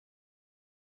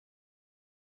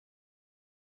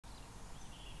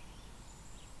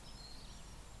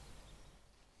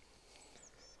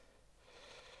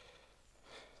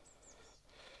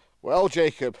Well,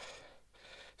 Jacob,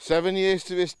 7 years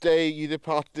to this day you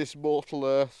departed this mortal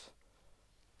earth.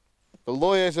 The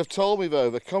lawyers have told me,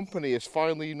 though, the company is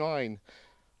finally mine.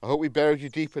 I hope we buried you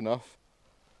deep enough.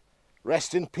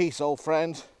 Rest in peace, old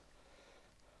friend.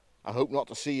 I hope not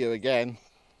to see you again.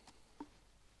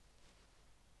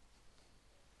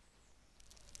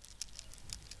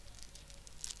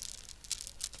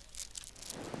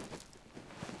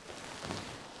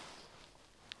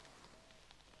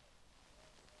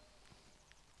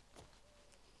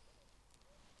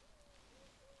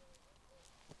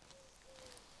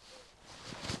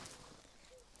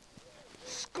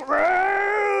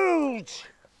 Scrooge!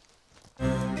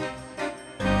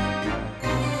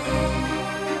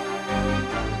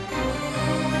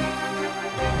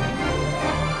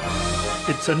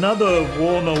 It's another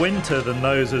warmer winter than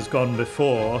those has gone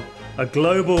before. A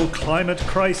global climate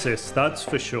crisis, that's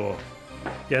for sure.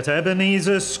 Yet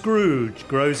Ebenezer Scrooge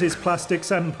grows his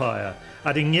plastics empire,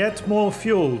 adding yet more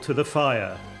fuel to the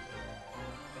fire.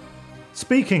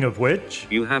 Speaking of which...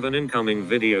 You have an incoming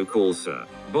video call, sir.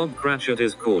 Bob Cratchit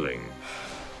is calling.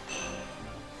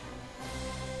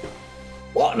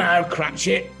 What now,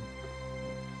 Cratchit?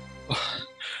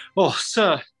 Oh,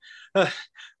 sir.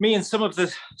 Me and some of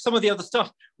the other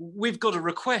stuff, we've got a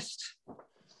request.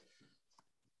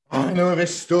 I know how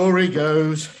this story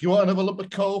goes. You want another lump of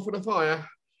coal for the fire?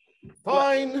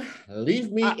 Fine,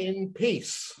 leave me in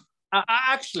peace.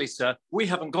 Actually, sir, we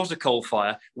haven't got a coal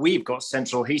fire. We've got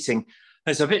central heating.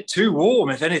 It's a bit too warm,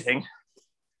 if anything.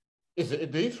 Is it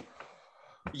indeed?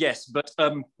 Yes, but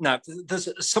now there's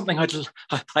something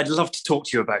I'd love to talk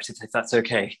to you about, if that's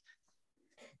okay.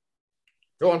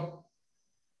 Go on.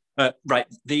 Right.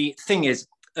 The thing is,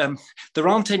 there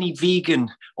aren't any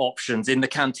vegan options in the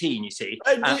canteen, you see.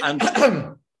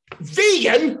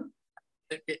 Vegan?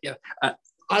 Yeah.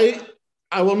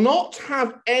 I will not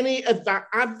have any of that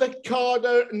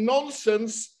avocado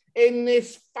nonsense in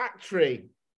this factory.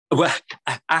 Well,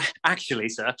 actually,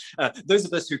 sir, those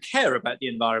of us who care about the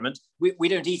environment, we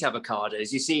don't eat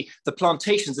avocados. You see, the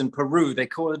plantations in Peru, they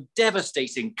cause a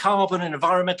devastating carbon and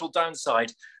environmental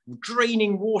downside,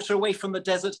 draining water away from the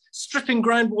desert, stripping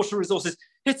groundwater resources.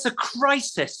 It's a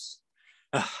crisis.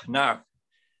 Now,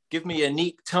 give me a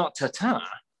neat ta-ta-ta.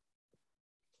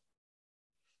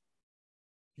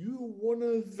 You're one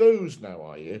of those now,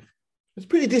 are you? It's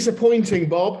pretty disappointing,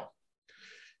 Bob.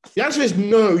 The answer is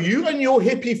no. You and your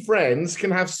hippie friends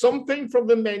can have something from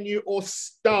the menu or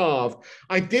starve.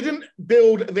 I didn't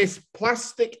build this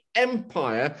plastic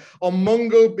empire on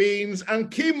mungo beans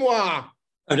and quinoa.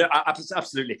 Oh, no,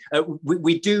 absolutely.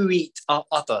 We do eat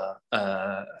other...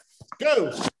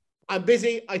 Go. I'm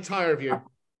busy. I tire of you.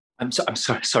 I'm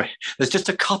sorry. There's just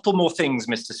a couple more things,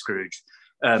 Mr. Scrooge.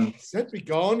 Said be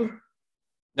gone.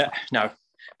 Now,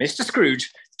 Mr.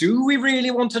 Scrooge, do we really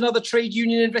want another trade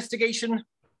union investigation?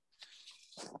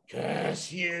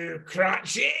 Curse you,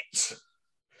 Cratchit!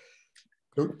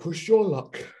 Don't push your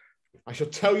luck. I shall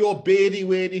tell your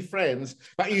beardy-weirdy friends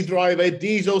that you drive a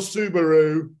diesel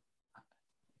Subaru.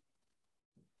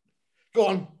 Go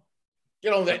on,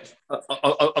 get on with it.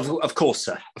 Of course,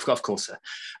 sir. Of course, sir.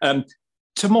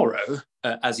 Tomorrow,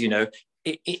 as you know,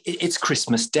 it's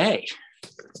Christmas Day.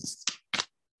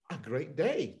 A great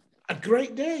day. A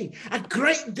great day. A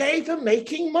great day for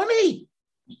making money.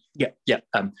 Yeah.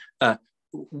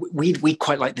 We'd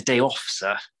quite like the day off,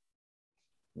 sir.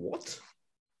 What?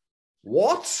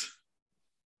 What?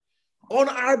 On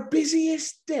our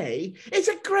busiest day? It's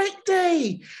a great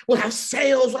day. We'll have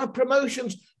sales, we'll have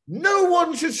promotions. No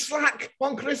one should slack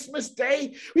on Christmas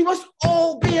Day. We must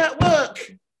all be at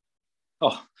work.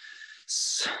 Oh,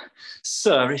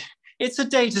 sir, it's a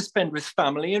day to spend with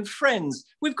family and friends.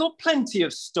 We've got plenty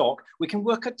of stock. We can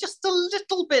work just a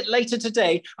little bit later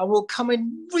today and we'll come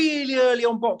in really early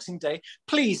on Boxing Day.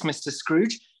 Please, Mr.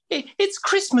 Scrooge, it's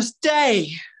Christmas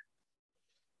Day.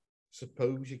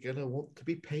 Suppose you're going to want to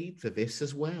be paid for this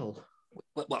as well.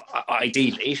 Well,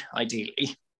 ideally.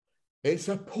 It's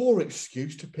a poor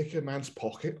excuse to pick a man's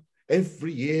pocket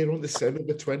every year on December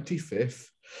the 25th.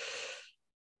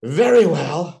 Very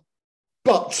well,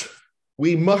 but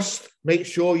we must make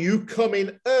sure you come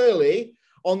in early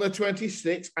on the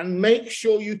 26th and make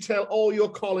sure you tell all your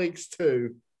colleagues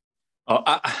too. Oh,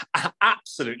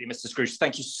 absolutely, Mr. Scrooge.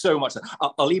 Thank you so much.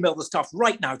 I'll email the staff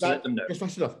right now to let them know. It's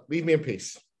fast enough. Leave me in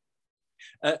peace.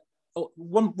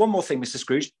 One more thing, Mr.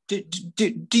 Scrooge. Do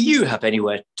you have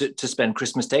anywhere to spend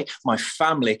Christmas Day? My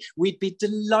family, we'd be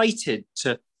delighted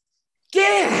to...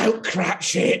 Get out,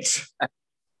 Cratchit!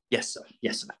 Yes, sir.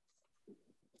 Yes, sir.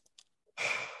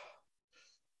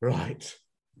 Right.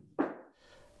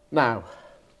 Now,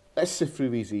 let's sift through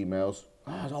these emails.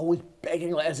 There's always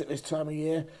begging letters at this time of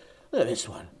year. Look at this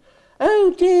one.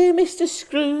 Oh dear, Mr.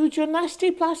 Scrooge, your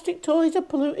nasty plastic toys are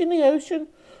polluting the ocean.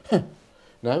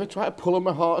 Never try to pull on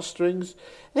my heartstrings.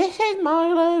 This is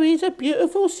Milo, he's a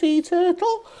beautiful sea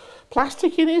turtle.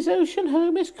 Plastic in his ocean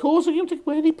home is causing him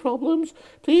many problems.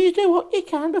 Please do what you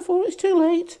can before it's too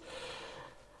late.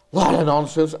 Lot of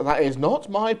nonsense. That is not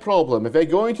my problem. If they're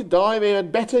going to die, they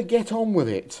had better get on with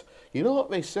it. You know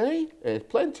what they say? There's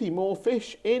plenty more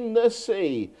fish in the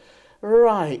sea.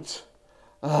 Right.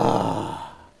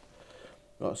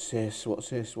 What's this?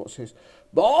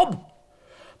 Bob!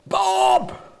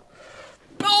 Bob!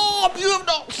 Bob, you have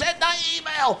not sent that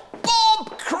email!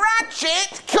 Bob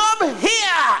Cratchit, come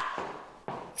here!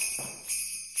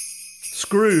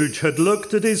 Scrooge had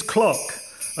looked at his clock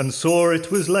and saw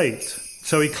it was late,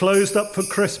 so he closed up for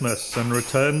Christmas and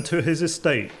returned to his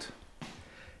estate.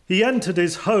 He entered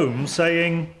his home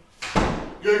saying,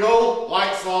 Google,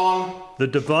 lights on. The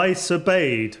device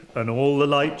obeyed and all the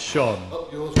lights shone.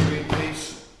 Up your screen,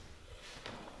 please.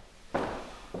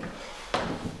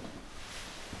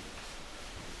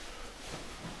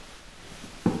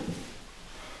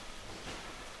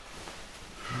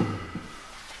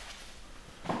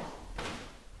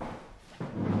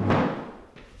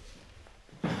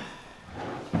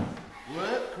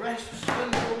 Work rests the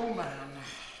no man.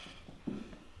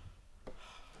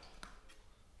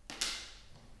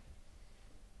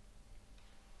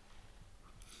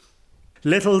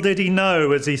 Little did he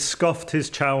know, as he scoffed his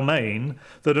chow mein,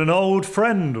 that an old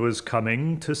friend was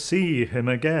coming to see him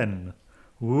again.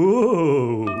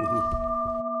 Whoa!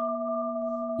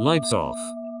 Lights off.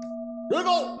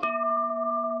 Google!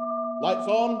 Lights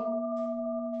on.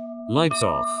 Lights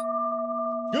off.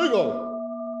 Google!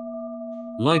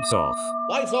 Lights off.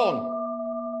 Lights on.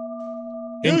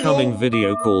 Google. Incoming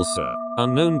video call, sir.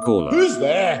 Unknown caller. Who's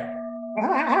there?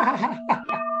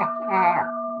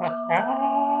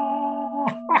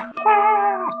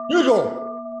 Google!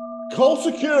 Call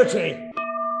security.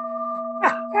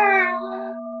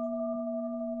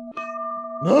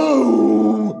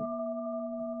 No!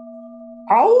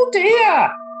 Oh dear!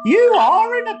 You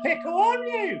are in a pickle, aren't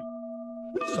you?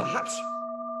 What's that?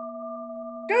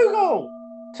 Google,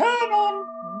 turn on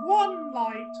one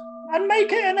light and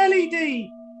make it an LED.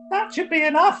 That should be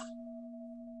enough.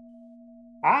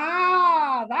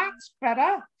 Ah, that's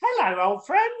better. Hello, old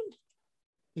friend.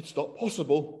 It's not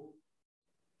possible.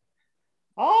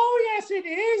 Oh, yes, it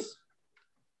is.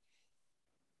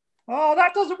 Oh,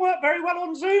 that doesn't work very well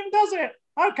on Zoom, does it?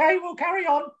 Okay, we'll carry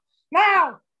on.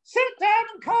 Now, sit down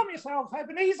and calm yourself,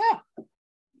 Ebenezer.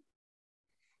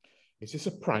 Is this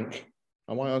a prank?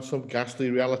 Am I on some ghastly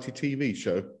reality TV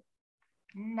show?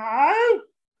 No,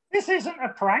 this isn't a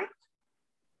prank.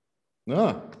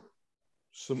 Ah,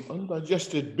 some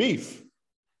undigested beef.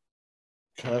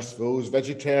 Curse those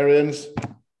vegetarians.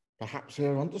 Perhaps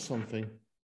they're onto something.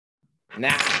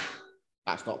 Nah,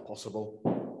 that's not possible.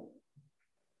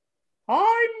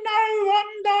 I'm no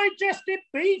undigested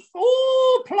beef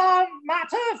or plant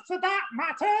matter, for that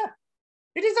matter.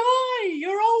 It is I,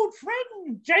 your old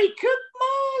friend, Jacob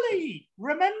Marley.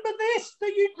 Remember this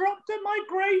that you dropped at my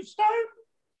gravestone?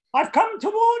 I've come to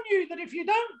warn you that if you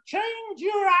don't change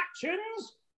your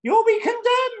actions, you'll be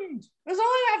condemned, as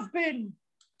I have been,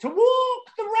 to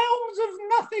walk the realms of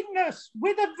nothingness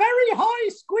with a very high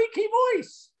squeaky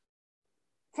voice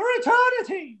for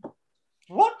eternity,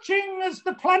 watching as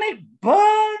the planet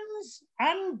burns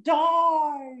and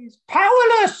dies,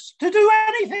 powerless to do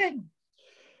anything.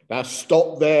 Now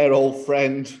stop there, old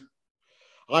friend.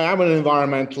 I am an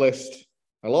environmentalist.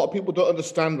 A lot of people don't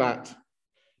understand that.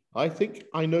 I think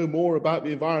I know more about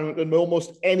the environment than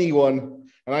almost anyone.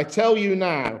 And I tell you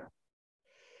now,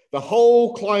 the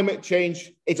whole climate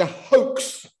change is a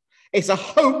hoax. It's a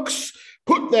hoax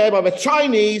put there by the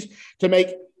Chinese to make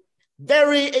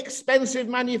very expensive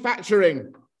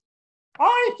manufacturing.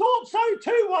 I thought so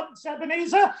too once,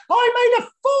 Ebenezer. I made a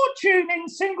fortune in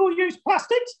single-use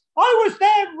plastics. I was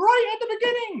there right at the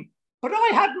beginning, but I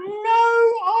had no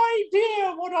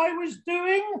idea what I was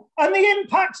doing and the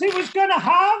impacts it was going to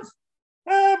have.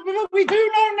 But we do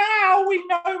know now, we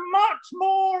know much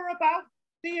more about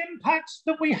the impacts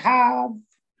that we have.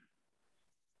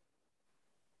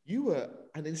 You were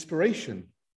an inspiration.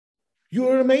 You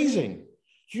were amazing.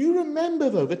 Do you remember,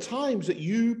 though, the times that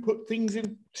you put things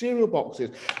in cereal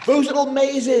boxes? Those little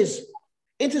mazes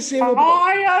into cereal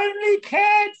boxes. I only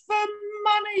cared for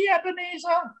money,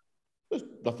 Ebenezer. There's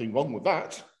nothing wrong with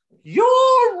that.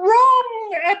 You're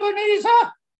wrong,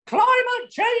 Ebenezer.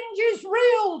 Climate change is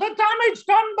real. The damage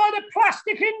done by the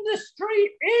plastic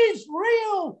industry is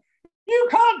real. You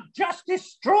can't just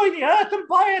destroy the earth and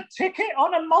buy a ticket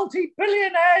on a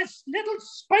multi-billionaire's little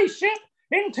spaceship.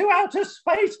 into outer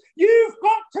space. You've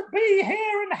got to be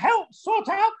here and help sort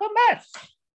out the mess.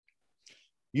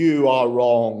 You are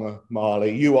wrong,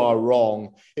 Marley. You are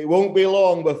wrong. It won't be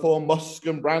long before Musk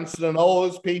and Branson and all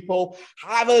those people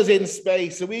have us in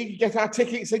space so we can get our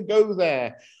tickets and go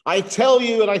there. I tell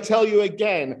you, and I tell you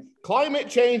again, climate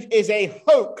change is a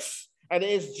hoax, and it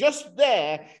is just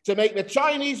there to make the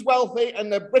Chinese wealthy and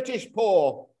the British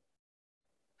poor.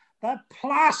 The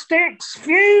plastics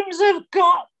fumes have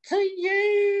got to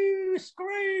you,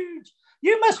 Scrooge.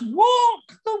 You must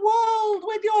walk the world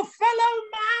with your fellow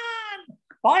man.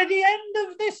 By the end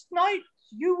of this night,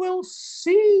 you will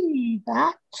see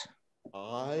that.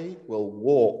 I will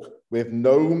walk with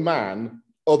no man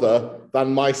other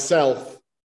than myself.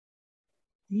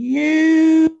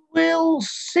 You will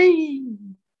see.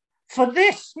 For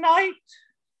this night,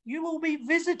 you will be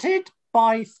visited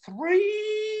by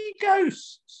 3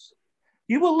 ghosts.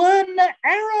 You will learn the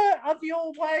error of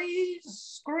your ways,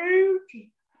 Scrooge.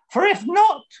 For if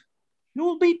not, you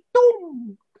will be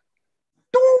doomed.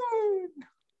 Doomed.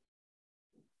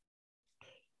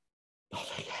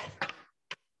 Not again.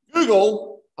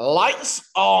 Google, lights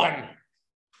on.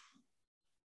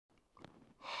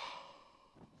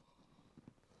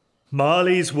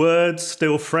 Marley's words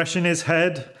still fresh in his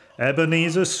head,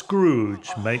 Ebenezer Scrooge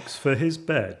makes for his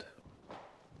bed.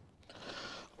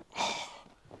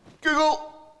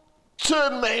 Google,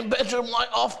 turn main bedroom light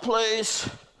off, please.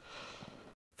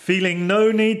 Feeling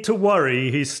no need to worry,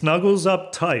 he snuggles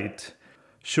up tight.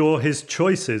 Sure his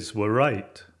choices were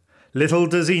right. Little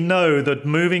does he know that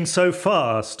moving so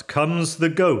fast comes the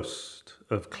ghost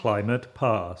of climate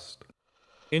past.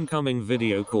 Incoming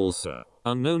video call, sir.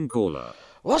 Unknown caller.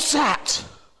 What's that?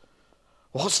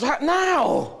 What's that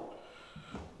now?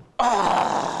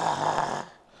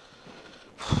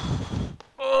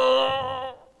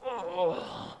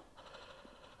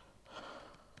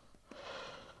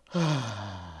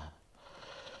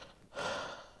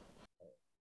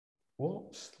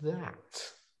 What's that?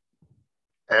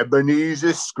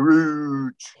 Ebenezer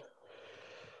Scrooge.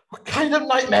 What kind of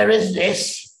nightmare is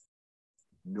this?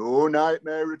 No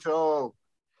nightmare at all.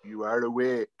 You are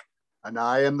awake, and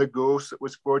I am the ghost that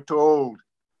was foretold.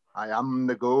 I am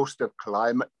the ghost of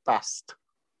climate past.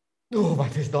 Oh,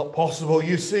 that is not possible.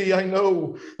 You see, I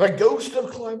know. The ghost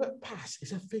of climate past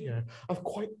is a figure of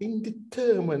quite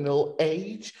indeterminate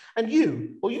age. And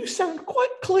you sound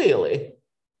quite clearly.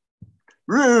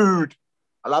 Rude.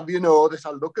 I'll have you know that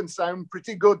I look and sound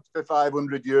pretty good for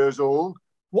 500 years old.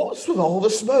 What's with all the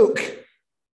smoke?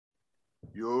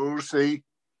 You'll see.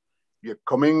 You're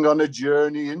coming on a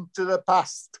journey into the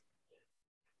past.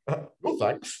 No,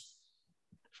 thanks.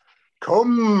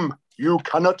 Come, you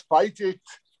cannot fight it.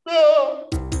 No.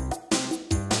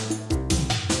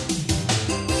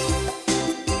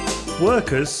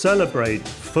 Workers celebrate,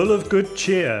 full of good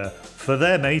cheer. For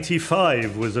them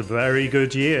 85 was a very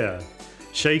good year.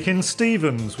 Shakin'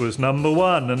 Stevens was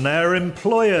 #1 and their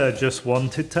employer just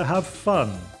wanted to have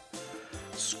fun.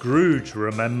 Scrooge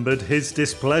remembered his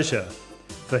displeasure,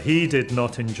 for he did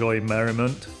not enjoy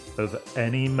merriment of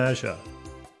any measure.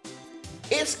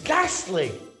 It's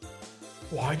ghastly.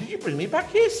 Why did you bring me back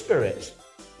here, Spirit?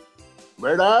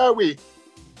 Where are we?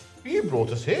 You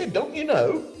brought us here, don't you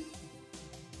know?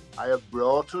 I have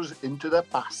brought us into the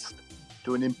past,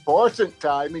 to an important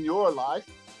time in your life.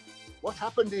 What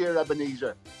happened here,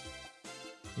 Ebenezer?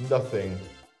 Nothing.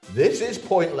 This is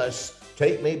pointless.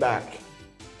 Take me back.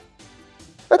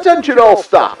 Attention all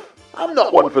staff. I'm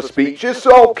not one for speeches,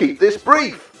 so I'll keep this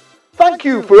brief. Thank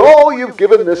you for all you've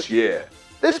given this year.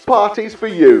 This party's for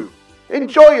you.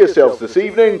 Enjoy yourselves this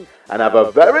evening and have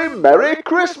a very Merry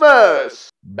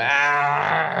Christmas.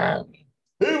 Bah!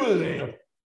 Who was it?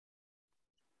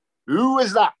 Who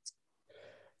was that?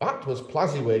 That was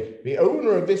Plazzywig, the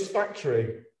owner of this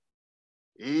factory.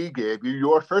 He gave you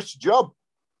your first job.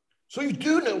 So you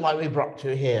do know why we brought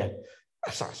you here.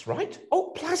 Yes, that's right.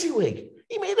 Oh, Plazzywig.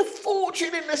 He made a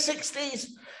fortune in the 60s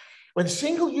when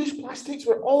single-use plastics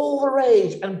were all the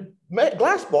rage and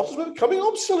glass bottles were becoming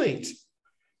obsolete.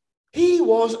 He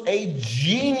was a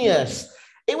genius.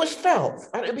 It was felt,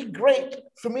 and it'd be great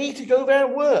for me to go there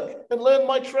and work and learn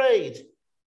my trade.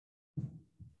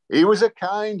 He was a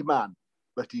kind man,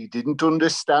 but he didn't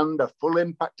understand the full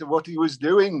impact of what he was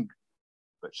doing.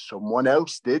 But someone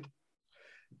else did.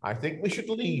 I think we should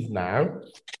leave now.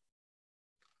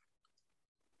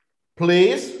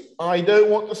 Please, I don't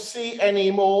want to see any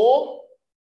more.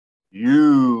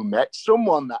 You met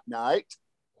someone that night.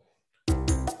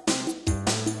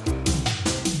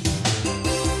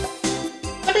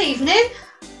 Good evening.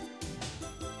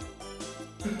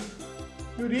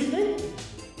 Good evening.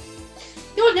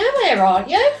 You're nowhere, aren't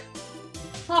you?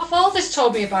 My father's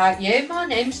told me about you. My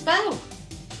name's Belle.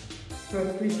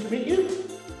 Pleased to meet you.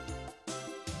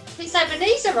 It's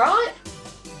Ebenezer, right?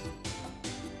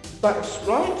 That's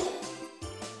right.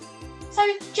 So,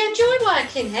 do you enjoy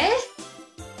working here?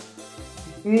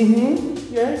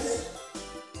 Yes.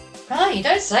 Oh, you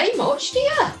don't say much, do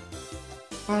you?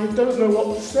 I don't know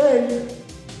what to say.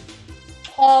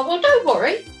 Oh, well, don't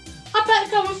worry. I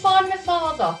better go and find my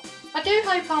father. I do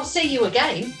hope I'll see you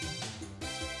again.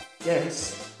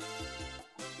 Yes.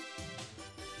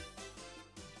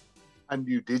 And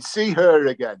you did see her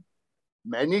again,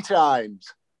 many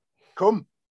times. Come,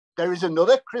 there is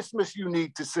another Christmas you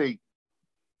need to see.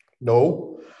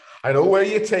 No, I know where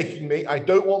you're taking me. I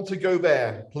don't want to go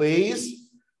there. Please,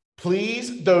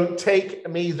 please don't take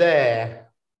me there.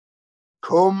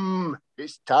 Come,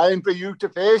 it's time for you to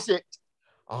face it.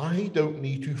 I don't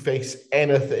need to face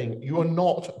anything. You are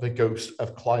not the ghost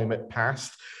of climate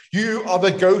past. You are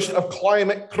the ghost of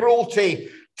climate cruelty.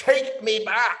 Take me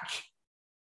back.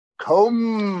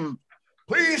 Come.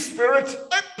 Please, Spirit,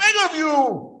 I beg of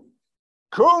you.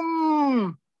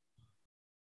 Come.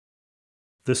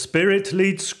 The spirit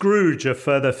leads Scrooge a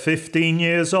further 15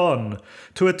 years on,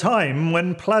 to a time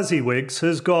when Plazzywiggs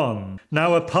has gone,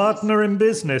 now a partner in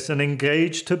business and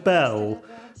engaged to Belle,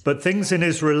 but things in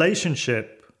his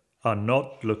relationship are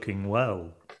not looking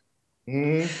well.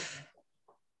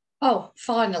 Oh,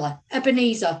 finally.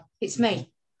 Ebenezer, it's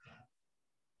me.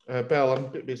 Belle, I'm a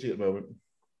bit busy at the moment.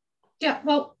 Yeah,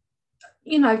 well,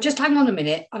 you know, just hang on a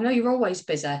minute. I know you're always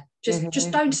busy.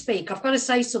 Just don't speak. I've got to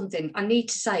say something. I need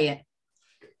to say it.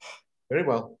 Very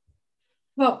well.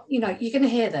 Well, you know, you're going to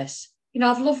hear this. You know,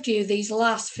 I've loved you these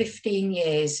last 15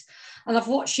 years and I've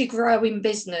watched you grow in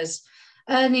business,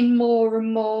 earning more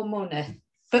and more money.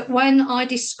 But when I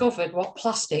discovered what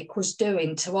plastic was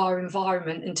doing to our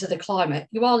environment and to the climate,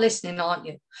 you are listening, aren't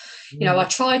you? You know, I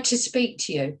tried to speak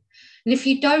to you. And if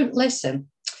you don't listen,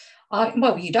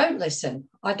 you don't listen.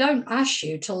 I don't ask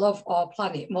you to love our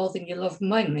planet more than you love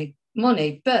money,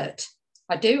 but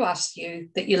I do ask you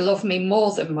that you love me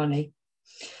more than money.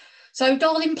 So,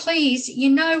 darling, please, you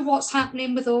know what's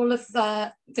happening with all of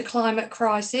the climate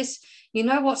crisis. You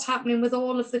know what's happening with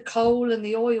all of the coal and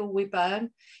the oil we burn.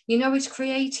 You know it's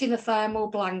creating a thermal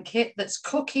blanket that's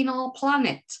cooking our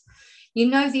planet. You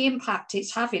know the impact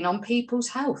it's having on people's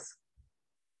health.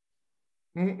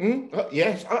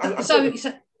 Yes. So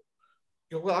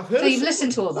I've you've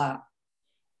listened to all that?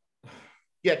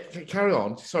 Yeah, carry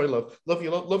on. Sorry, love. Love you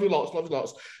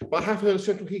lots. But I have heard of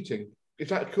central heating. Is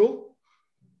that cool?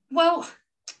 Well,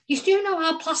 you do know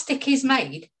how plastic is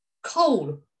made.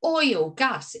 Coal, oil,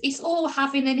 gas, it's all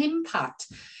having an impact.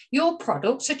 Your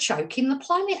products are choking the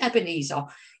planet, Ebenezer.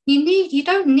 You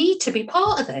don't need to be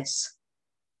part of this.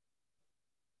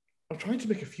 I'm trying to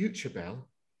make a future, Belle.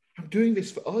 I'm doing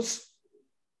this for us.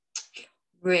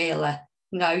 Really?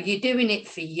 No, you're doing it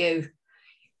for you.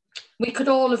 We could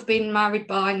all have been married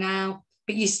by now,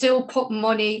 but you still put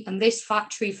money and this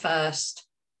factory first.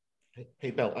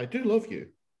 Hey, Belle, I do love you.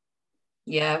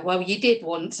 Yeah, well, you did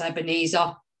once,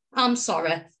 Ebenezer. I'm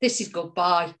sorry. This is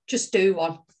goodbye. Just do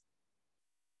one.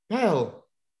 Belle.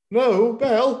 No,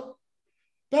 Belle.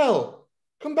 Belle.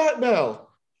 Come back, Belle.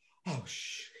 Oh,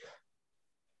 shit.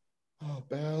 Oh,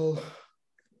 Belle.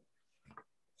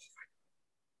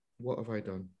 What have I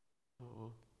done?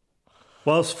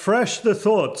 Whilst fresh the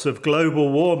thoughts of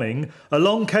global warming,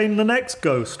 along came the next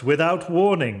ghost without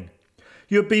warning.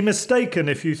 You'd be mistaken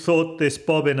if you thought this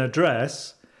bobbin a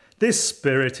dress. This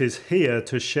spirit is here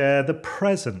to share the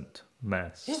present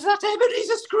mess. Is that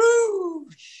Ebenezer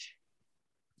Scrooge?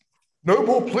 No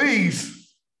more,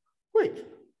 please. Wait.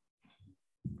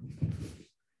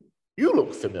 You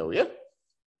look familiar.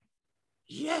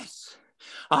 Yes,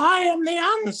 I am the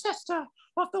ancestor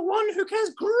of the one who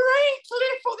cares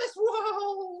greatly for this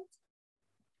world.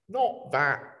 Not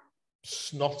that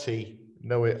snotty,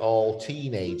 know-it-all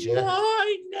teenager.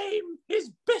 My name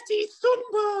is Betty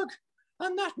Thunberg,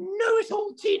 and that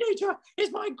know-it-all teenager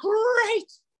is my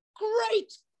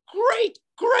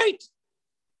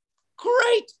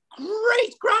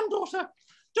great-granddaughter.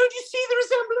 Don't you see the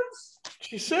resemblance?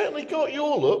 She certainly got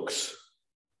your looks.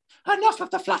 Enough of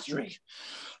the flattery.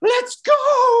 Let's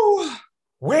go!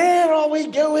 Where are we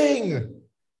going?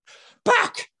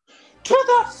 Back to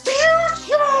the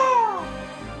future!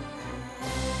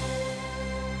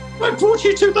 I brought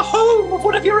you to the home of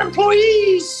one of your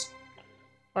employees.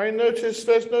 I notice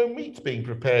there's no meat being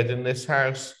prepared in this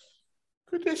house.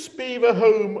 Could this be the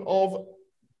home of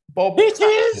Bob? It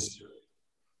is.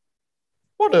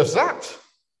 What is that?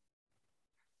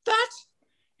 That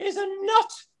is a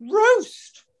nut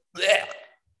roast. Blech.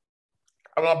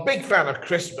 I'm a big fan of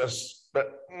Christmas.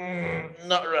 but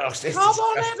not roast. It's Come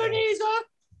on, disgusting. Ebenezer.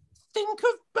 Think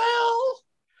of Belle.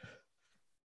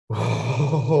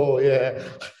 Oh, yeah.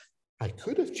 I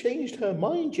could have changed her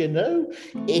mind, you know,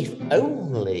 if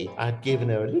only I'd given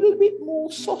her a little bit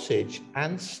more sausage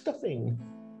and stuffing.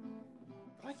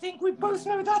 I think we both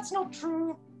know that's not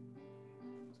true.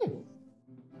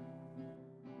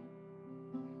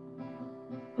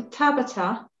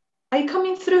 Tabitha, are you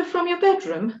coming through from your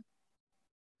bedroom?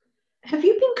 Have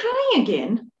you been crying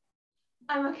again?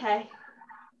 I'm okay.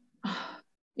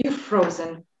 You're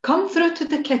frozen. Come through to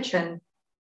the kitchen.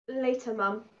 Later,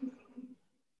 Mum.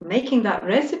 Making that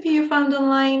recipe you found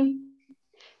online.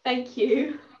 Thank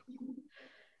you.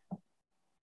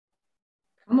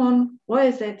 Come on, what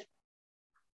is it?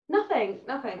 Nothing.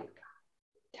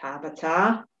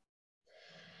 Tabitha.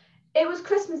 It was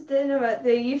Christmas dinner at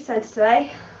the youth centre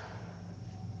today.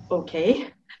 Okay.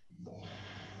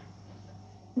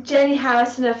 Jenny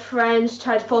Harris and her friends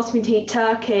tried to force me to eat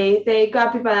turkey. They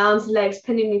grabbed me by the arms and legs,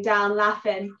 pinning me down,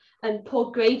 laughing, and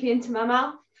poured gravy into my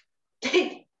mouth.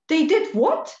 They did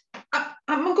what?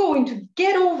 I'm going to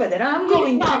get over there.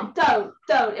 Mum,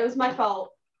 don't. It was my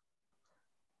fault.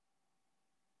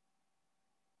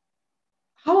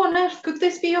 How on earth could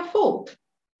this be your fault?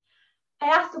 I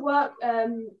asked the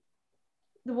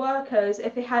workers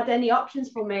if they had any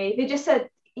options for me. They just said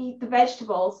eat the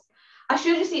vegetables. I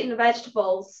should have just eaten the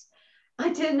vegetables.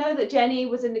 I didn't know that Jenny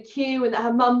was in the queue and that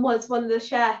her mum was one of the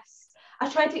chefs. I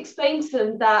tried to explain to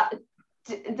them that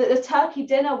the turkey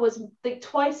dinner was like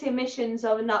twice the emissions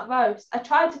of a nut roast. I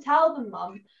tried to tell them,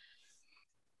 Mum.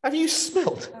 Have you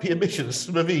smelt the emissions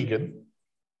from a vegan?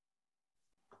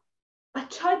 I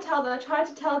tried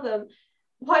to tell them.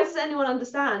 Why does anyone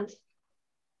understand?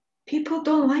 People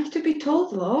don't like to be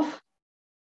told, love.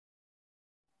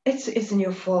 It isn't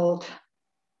your fault.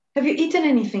 Have you eaten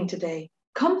anything today?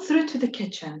 Come through to the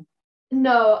kitchen.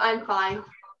 No, I'm fine.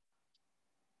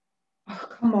 Oh,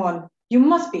 come on. You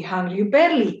must be hungry. You're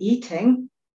barely eating.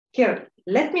 Here,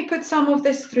 let me put some of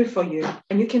this through for you,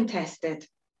 and you can test it.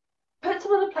 Put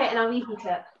some on the plate and I'll reheat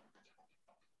it.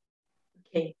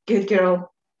 Okay, good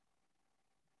girl.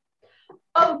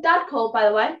 Oh, Dad called, by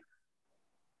the way.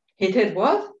 He did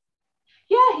what?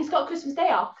 Yeah, he's got Christmas Day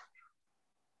off.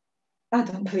 I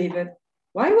don't believe it.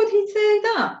 Why would he say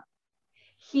that?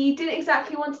 He didn't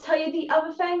exactly want to tell you the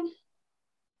other thing.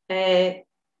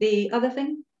 The other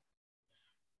thing?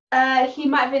 He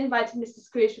might have invited Mr.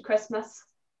 Scrooge for Christmas.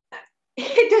 He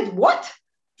did what?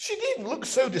 She didn't look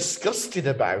so disgusted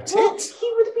about it.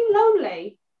 He would have been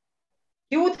lonely.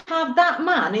 You would have that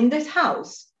man in this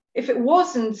house. If it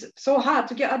wasn't so hard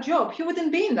to get a job, he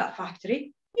wouldn't be in that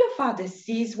factory. Your father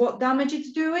sees what damage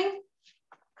it's doing.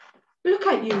 Look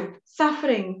at you,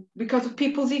 suffering because of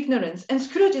people's ignorance, and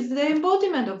Scrooge is the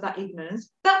embodiment of that ignorance,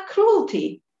 that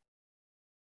cruelty.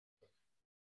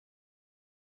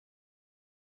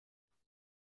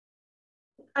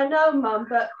 I know, Mum,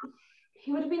 but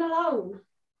he would have been alone.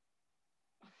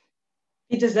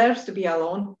 He deserves to be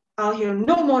alone. I'll hear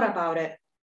no more about it.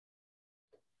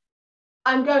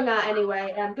 I'm going out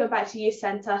anyway. I'm going back to youth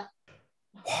centre.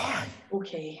 Why?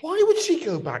 Okay. Why would she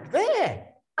go back there?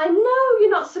 I know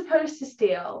you're not supposed to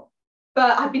steal,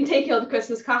 but I've been taking all the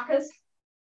Christmas crackers.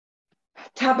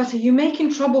 Tabitha, you're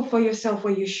making trouble for yourself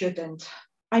where you shouldn't.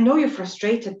 I know you're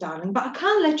frustrated, darling, but I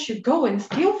can't let you go and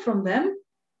steal from them.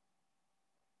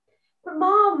 But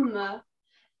Mum,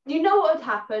 you know what would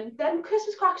happen? Then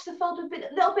Christmas crackers are filled with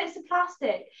little bits of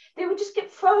plastic. They would just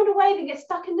get thrown away. They get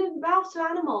stuck in the mouths of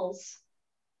animals.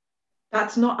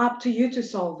 That's not up to you to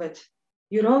solve it.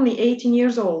 You're only 18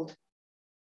 years old.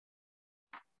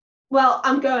 Well,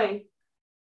 I'm going.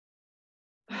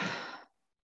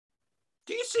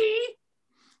 Do you see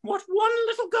what one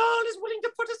little girl is willing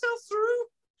to put herself through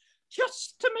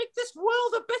just to make this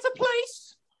world a better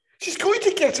place? She's going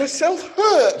to get herself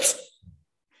hurt.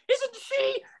 Isn't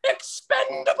she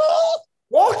expendable?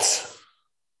 What?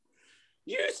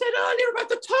 You said earlier about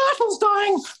the turtles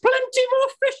dying. Plenty more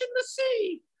fish in the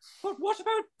sea. But what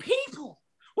about people?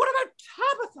 What about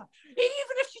Tabitha?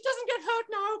 Even if she doesn't get hurt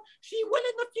now, she will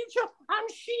in the future,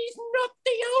 and she's not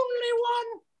the only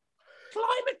one.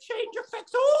 Climate change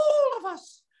affects all of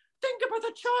us. Think about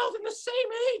a child in the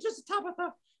same age as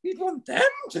Tabitha. You'd want them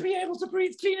to be able to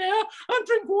breathe clean air and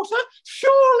drink water,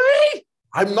 surely?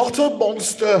 I'm not a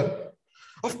monster.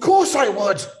 Of course I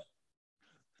would.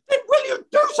 Then will you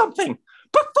do something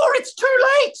before it's too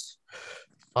late?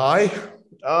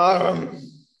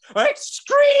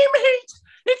 Extreme heat,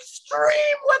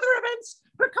 extreme weather events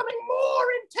becoming more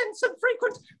intense and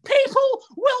frequent. People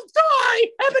will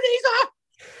die, Ebenezer.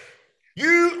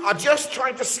 You are just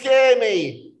trying to scare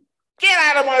me. Get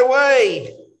out of my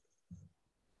way.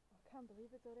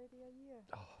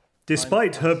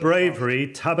 Despite her bravery,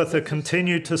 Tabitha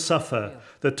continued to suffer.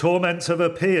 The torments of her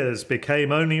peers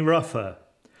became only rougher.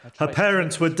 Her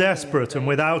parents were desperate and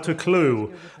without a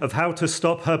clue of how to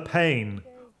stop her pain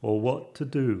or what to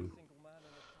do.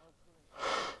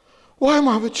 Why am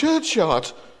I in the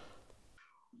churchyard?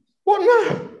 What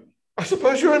now? I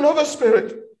suppose you're another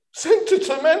spirit, sent to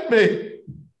torment me.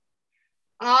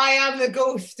 I am the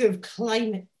ghost of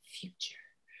climate future,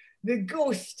 the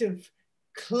ghost of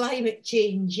climate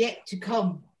change yet to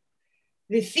come.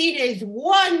 The scene is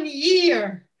 1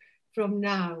 year from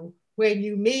now, when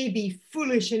you may be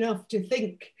foolish enough to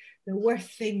think the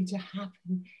worst thing to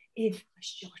happen is a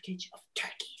shortage of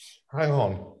turkeys. Hang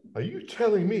on, are you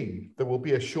telling me there will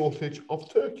be a shortage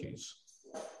of turkeys?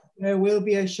 There will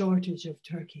be a shortage of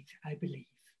turkeys, I believe.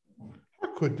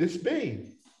 How could this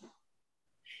be?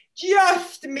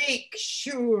 Just make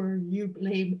sure you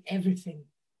blame everything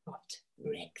but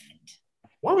Brexit.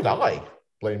 Why would I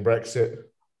blame Brexit?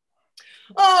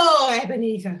 Oh,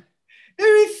 Ebenezer,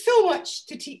 there is so much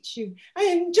to teach you, and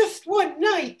in just one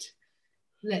night.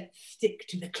 Let's stick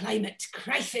to the climate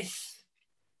crisis.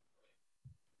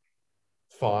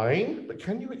 Fine, but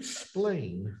can you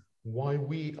explain why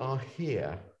we are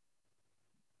here?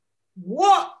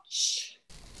 Watch!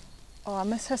 Oh, I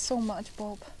miss her so much,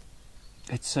 Bob.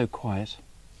 It's so quiet.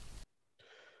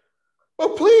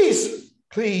 Oh, please,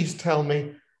 please tell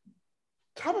me.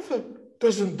 Tabitha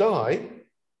doesn't die.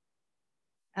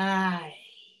 Aye.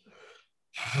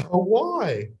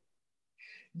 Why?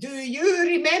 Do you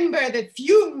remember the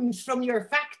fumes from your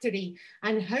factory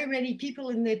and how many people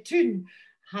in the town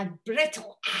had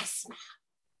brittle asthma?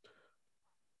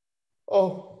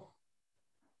 Oh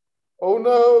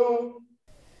no.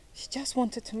 She just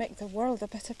wanted to make the world a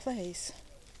better place.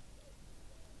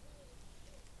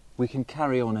 We can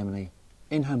carry on, Emily,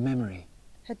 in her memory.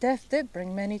 Her death did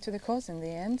bring many to the cause in the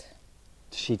end.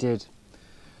 She did.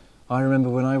 I remember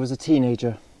when I was a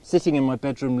teenager, sitting in my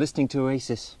bedroom listening to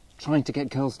Oasis, trying to get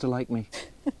girls to like me.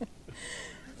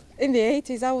 In the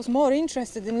 80s, I was more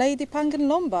interested in Lady Pang and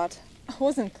Lombard. I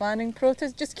wasn't planning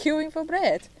protests, just queuing for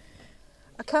bread.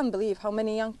 I can't believe how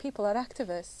many young people are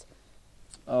activists.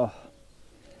 Oh,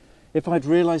 if I'd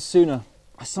realised sooner,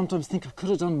 I sometimes think I could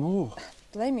have done more.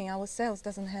 Blaming ourselves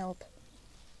doesn't help.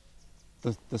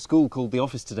 The school called the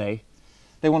office today.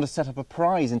 They want to set up a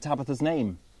prize in Tabitha's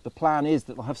name. The plan is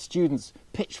that they'll have students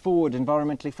pitch forward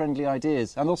environmentally friendly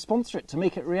ideas and they'll sponsor it to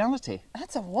make it reality.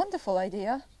 That's a wonderful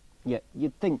idea. Yeah,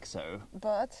 you'd think so.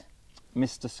 But?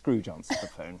 Mr. Scrooge answered the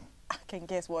phone. I can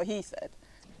guess what he said.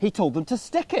 He told them to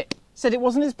stick it. Said it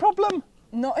wasn't his problem.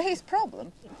 Not his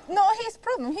problem. Not his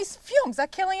problem. His fumes are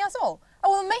killing us all. I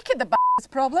will make it the b***'s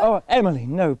problem. Oh, Emily,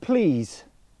 no, please.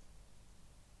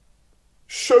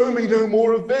 Show me no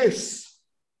more of this.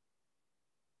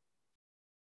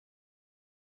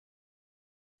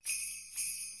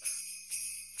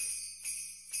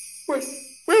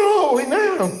 Where are we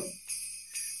now?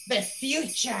 The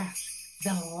future,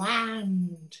 the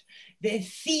land, the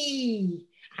sea,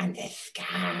 and the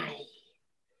sky.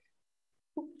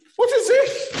 What is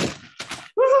this?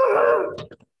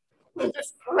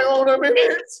 Just hang on a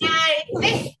minute.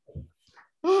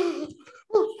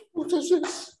 What is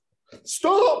this?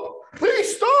 Stop!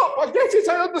 Please stop! I get it,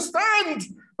 I understand.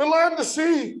 The land, the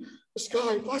sea, the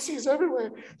sky, blessings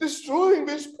everywhere, destroying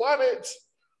this planet.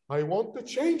 I want to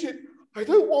change it. I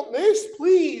don't want this,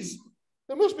 please.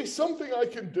 There must be something I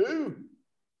can do.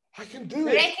 I can do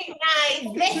it.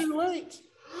 Recognize this. Too late.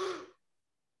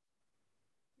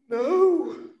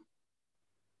 No.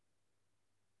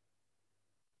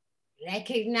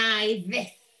 Recognize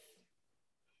this.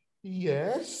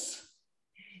 Yes.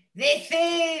 This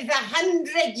is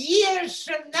 100 years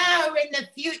from now in the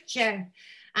future,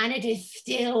 and it is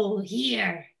still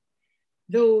here.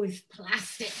 Those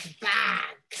plastic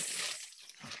bags.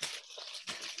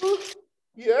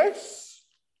 Yes.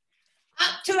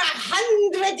 Up to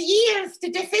 100 years to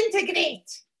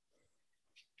disintegrate.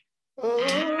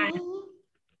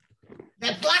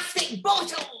 The plastic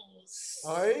bottles.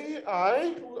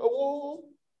 Aye. Oh,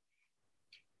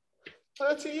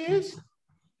 30 years?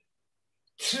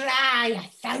 Try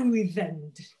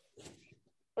 1,000.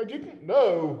 I didn't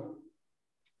know.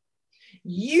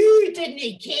 You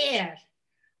didn't care.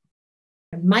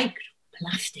 The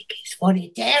microplastic is for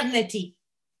eternity.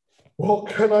 What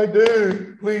can I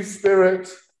do, please,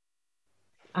 Spirit?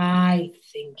 I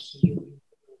think you,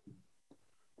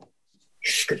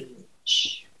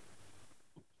 Scrooge.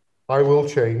 I will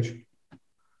change.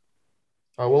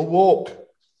 I will walk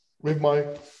with my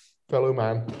fellow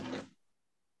man.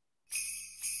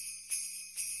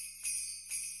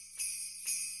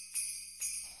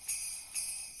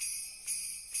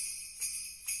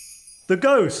 The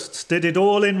ghosts did it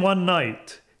all in one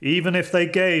night, even if they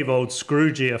gave old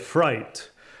Scroogey a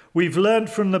fright. We've learnt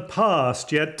from the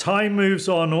past, yet time moves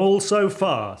on all so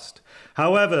fast.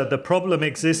 However, the problem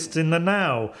exists in the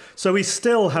now, so we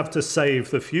still have to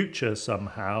save the future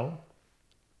somehow.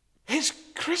 It's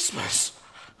Christmas!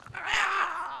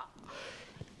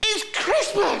 It's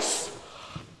Christmas!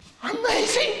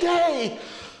 Amazing day!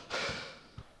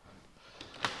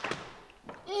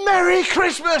 Merry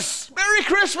Christmas! Merry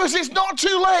Christmas! It's not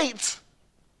too late!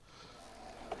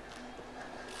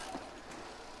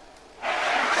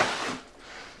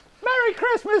 Merry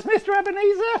Christmas, Mr.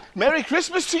 Ebenezer. Merry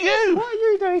Christmas to you. What are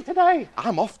you doing today?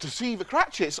 I'm off to see the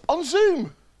Cratchits on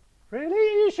Zoom. Really?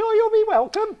 Are you sure you'll be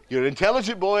welcome? You're an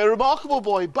intelligent boy, a remarkable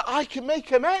boy, but I can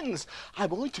make amends. I'm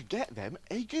going to get them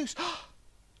a goose.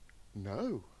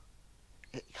 No,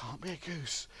 it can't be a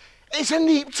goose. It's a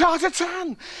neep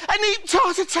tartatan! A neep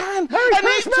tartatan! A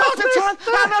neep tartatan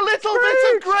and a little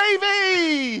bit of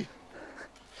gravy!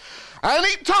 A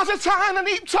neep tartatan, a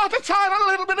neep tartatan and a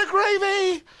little bit of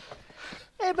gravy!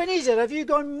 Ebenezer, have you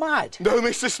gone mad? No,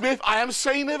 Mr. Smith, I am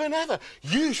saner than ever.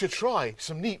 You should try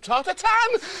some neep tartatan!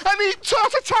 A neep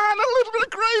tartatan and a little bit of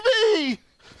gravy!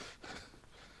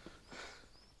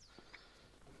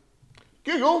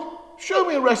 Google, show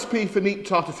me a recipe for neep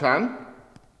tartatan.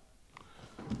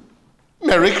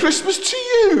 Merry Christmas to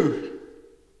you!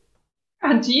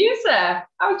 And to you, sir.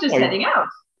 I was just heading out.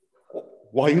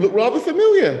 Why, you look rather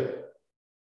familiar.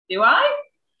 Do I?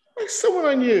 Like someone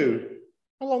I knew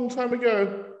a long time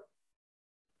ago.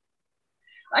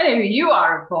 I know who you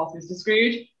are, of course, Mr.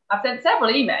 Scrooge. I've sent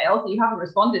several emails that you haven't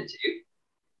responded to.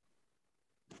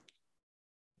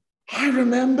 I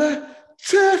remember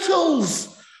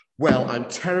Turtles. Well, I'm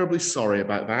terribly sorry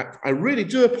about that. I really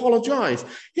do apologise.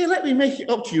 Here, let me make it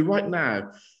up to you right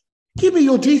now. Give me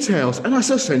your details and I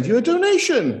shall send you a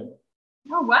donation.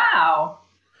 Oh, wow.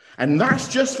 And that's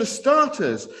just for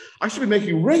starters. I shall be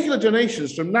making regular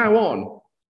donations from now on.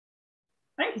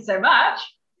 Thank you so much.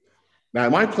 Now,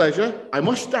 my pleasure. I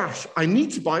must dash. I need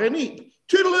to buy a neep.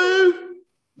 Toodaloo!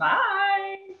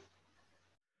 Bye.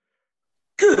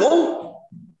 Google,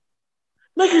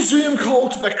 make a Zoom call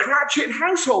to the Cratchit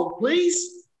household,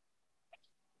 please.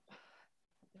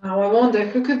 Now, I wonder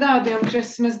who could that be on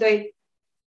Christmas Day?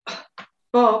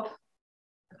 Bob,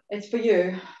 it's for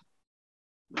you.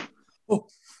 Oh,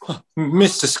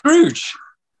 Mr. Scrooge.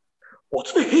 What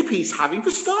are the hippies having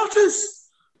for starters?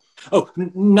 Oh,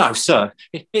 no, sir.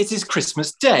 It is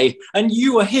Christmas Day, and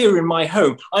you are here in my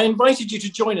home. I invited you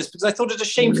to join us because I thought it a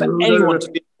shame for anyone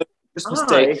to be on Christmas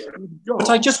Day. But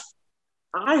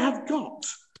I have got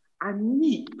a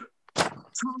neep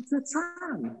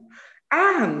tartatan.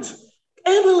 And,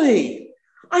 Emily,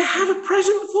 I have a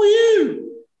present for you.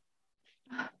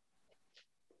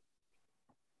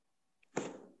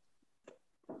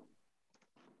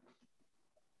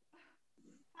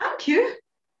 Thank you.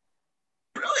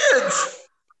 Brilliant.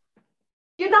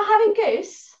 You're not having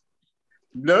goose?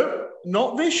 No,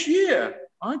 not this year.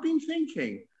 I've been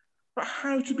thinking about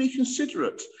how to be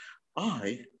considerate.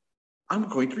 I'm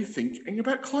going to be thinking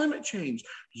about climate change.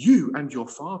 You and your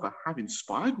father have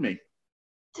inspired me.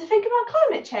 To think about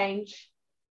climate change?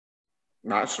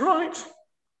 That's right.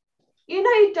 You know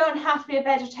you don't have to be a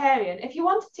vegetarian. If you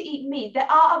wanted to eat meat,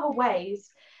 there are other ways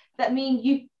that mean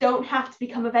you don't have to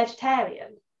become a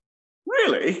vegetarian.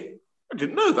 Really? I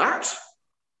didn't know that.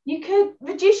 You could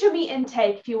reduce your meat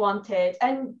intake if you wanted,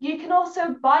 and you can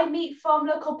also buy meat from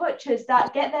local butchers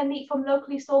that get their meat from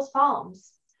locally sourced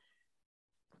farms.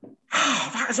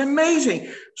 That is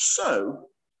amazing. So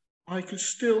I could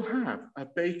still have a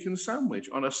bacon sandwich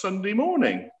on a Sunday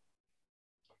morning.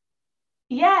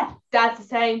 Yeah, Dad's the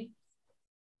same.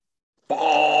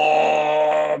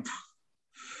 Bob!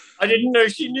 I didn't know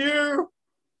she knew.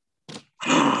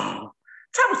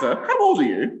 Tabitha, how old are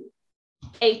you?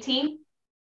 18.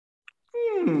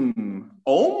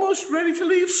 Almost ready to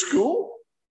leave school?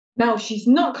 Now, she's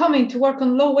not coming to work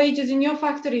on low wages in your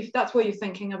factory, if that's what you're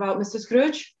thinking about, Mr.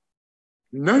 Scrooge.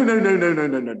 No.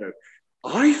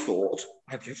 I thought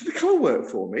I'd get her to come and work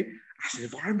for me as an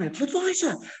environmental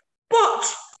advisor.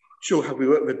 But she'll help me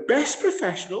work with the best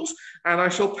professionals and I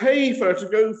shall pay for her to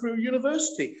go through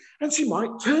university and she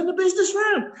might turn the business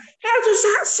round. How does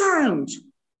that sound?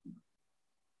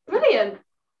 Brilliant.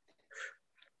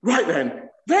 Right then,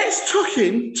 let's tuck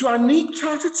in to our neep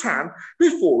tartatan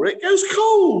before it goes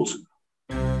cold.